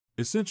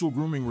Essential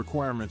grooming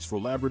requirements for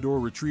Labrador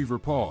Retriever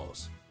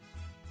paws.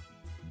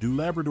 Do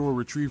Labrador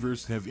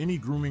Retrievers have any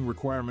grooming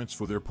requirements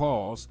for their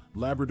paws?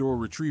 Labrador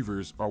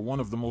Retrievers are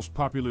one of the most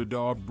popular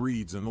dog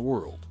breeds in the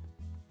world.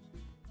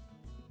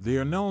 They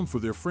are known for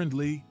their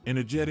friendly,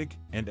 energetic,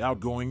 and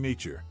outgoing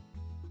nature.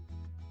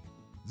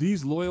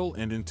 These loyal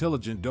and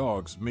intelligent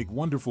dogs make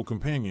wonderful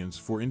companions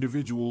for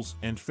individuals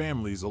and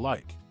families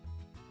alike.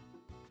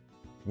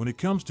 When it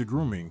comes to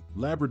grooming,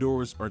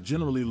 Labradors are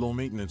generally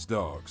low-maintenance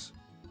dogs.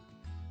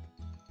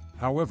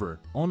 However,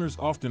 owners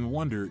often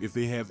wonder if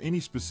they have any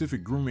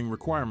specific grooming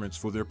requirements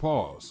for their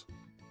paws.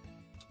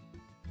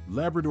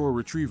 Labrador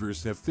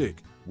Retrievers have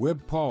thick,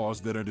 webbed paws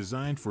that are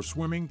designed for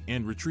swimming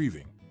and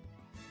retrieving.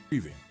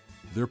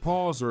 Their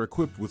paws are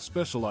equipped with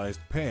specialized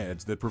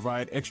pads that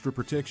provide extra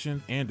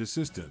protection and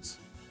assistance.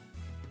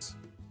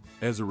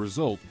 As a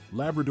result,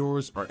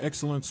 Labradors are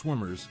excellent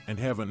swimmers and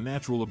have a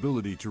natural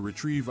ability to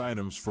retrieve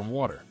items from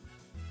water.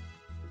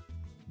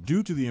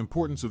 Due to the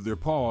importance of their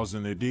paws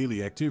in their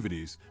daily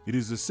activities, it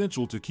is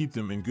essential to keep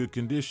them in good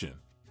condition.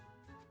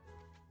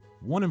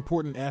 One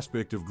important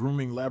aspect of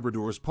grooming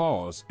Labrador's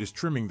paws is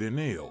trimming their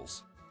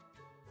nails.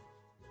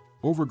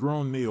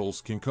 Overgrown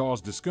nails can cause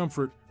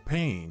discomfort,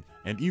 pain,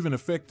 and even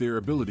affect their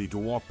ability to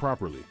walk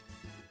properly.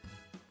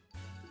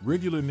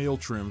 Regular nail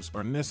trims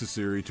are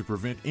necessary to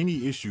prevent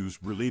any issues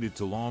related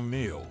to long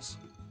nails.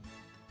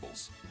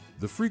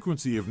 The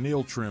frequency of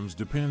nail trims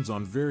depends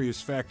on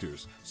various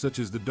factors, such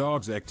as the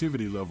dog's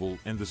activity level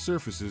and the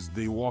surfaces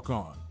they walk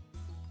on.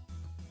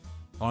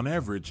 On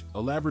average, a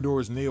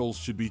Labrador's nails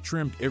should be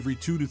trimmed every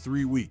 2 to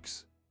 3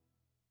 weeks.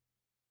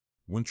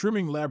 When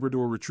trimming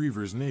Labrador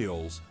Retriever's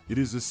nails, it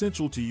is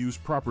essential to use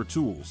proper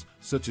tools,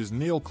 such as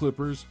nail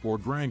clippers or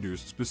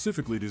grinders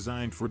specifically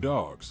designed for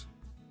dogs.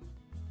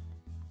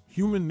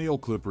 Human nail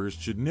clippers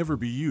should never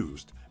be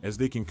used, as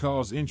they can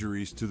cause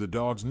injuries to the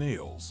dog's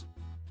nails.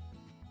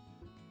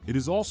 It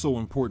is also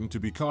important to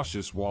be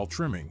cautious while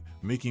trimming,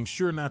 making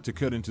sure not to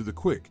cut into the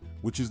quick,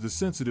 which is the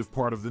sensitive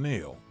part of the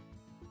nail.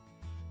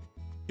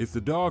 If the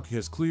dog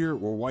has clear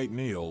or white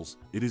nails,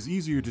 it is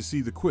easier to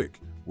see the quick,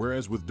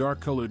 whereas with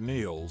dark-colored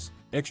nails,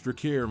 extra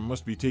care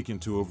must be taken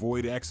to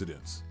avoid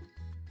accidents.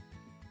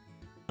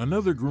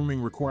 Another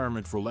grooming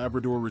requirement for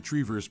Labrador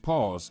Retriever's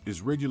paws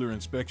is regular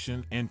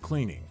inspection and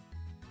cleaning.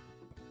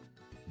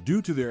 Due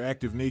to their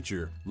active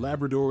nature,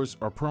 Labradors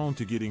are prone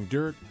to getting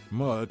dirt,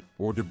 mud,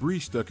 or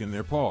debris stuck in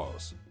their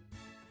paws.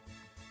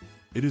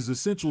 It is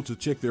essential to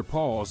check their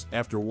paws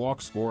after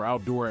walks or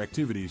outdoor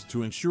activities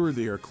to ensure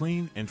they are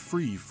clean and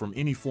free from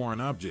any foreign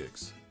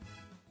objects.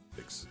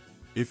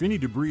 If any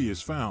debris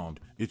is found,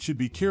 it should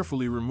be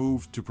carefully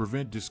removed to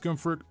prevent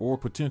discomfort or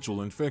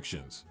potential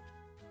infections.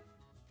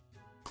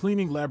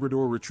 Cleaning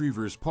Labrador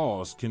Retriever's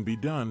paws can be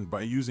done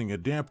by using a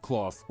damp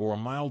cloth or a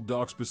mild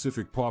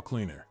dog-specific paw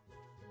cleaner.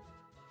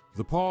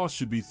 The paws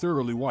should be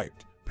thoroughly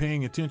wiped,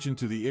 paying attention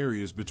to the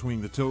areas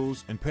between the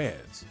toes and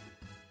pads.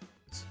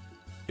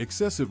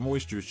 Excessive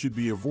moisture should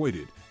be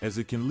avoided, as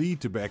it can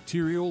lead to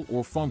bacterial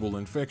or fungal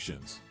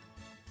infections.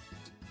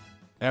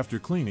 After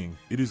cleaning,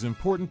 it is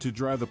important to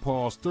dry the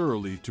paws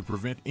thoroughly to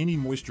prevent any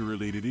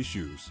moisture-related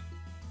issues.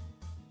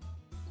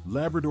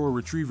 Labrador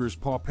Retriever's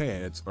paw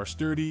pads are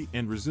sturdy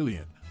and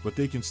resilient, but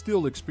they can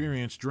still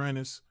experience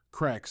dryness,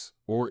 cracks,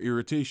 or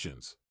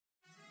irritations.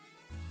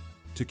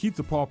 To keep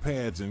the paw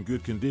pads in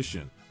good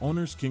condition,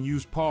 owners can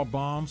use paw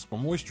balms or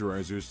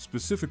moisturizers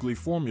specifically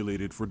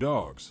formulated for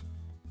dogs.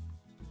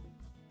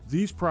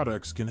 These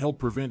products can help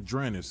prevent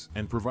dryness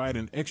and provide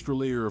an extra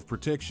layer of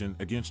protection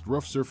against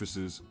rough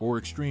surfaces or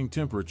extreme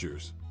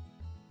temperatures.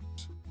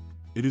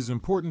 It is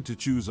important to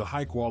choose a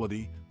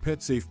high-quality,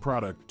 pet-safe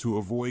product to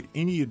avoid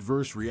any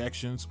adverse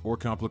reactions or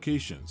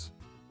complications.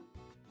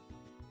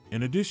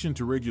 In addition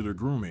to regular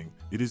grooming,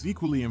 it is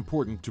equally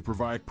important to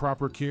provide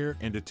proper care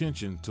and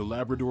attention to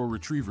Labrador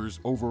Retriever's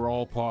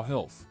overall paw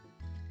health.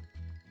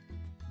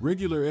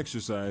 Regular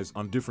exercise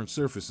on different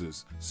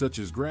surfaces, such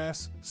as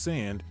grass,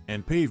 sand,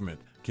 and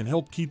pavement, can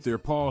help keep their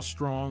paws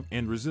strong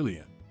and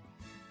resilient.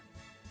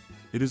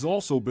 It is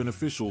also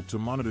beneficial to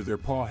monitor their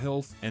paw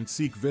health and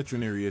seek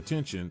veterinary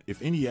attention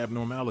if any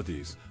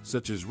abnormalities,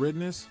 such as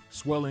redness,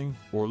 swelling,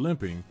 or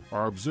limping,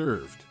 are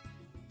observed.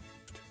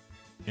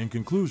 In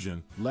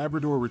conclusion,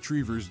 Labrador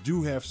Retrievers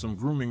do have some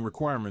grooming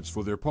requirements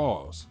for their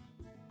paws.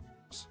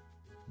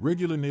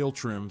 Regular nail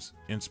trims,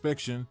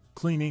 inspection,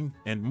 cleaning,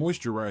 and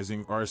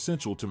moisturizing are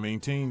essential to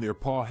maintain their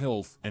paw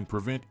health and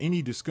prevent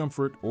any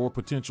discomfort or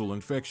potential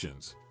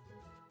infections.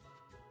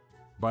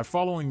 By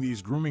following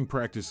these grooming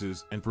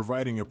practices and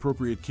providing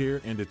appropriate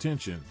care and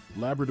attention,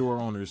 Labrador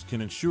owners can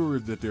ensure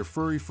that their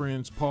furry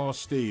friends' paws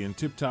stay in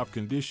tip-top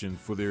condition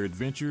for their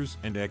adventures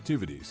and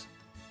activities.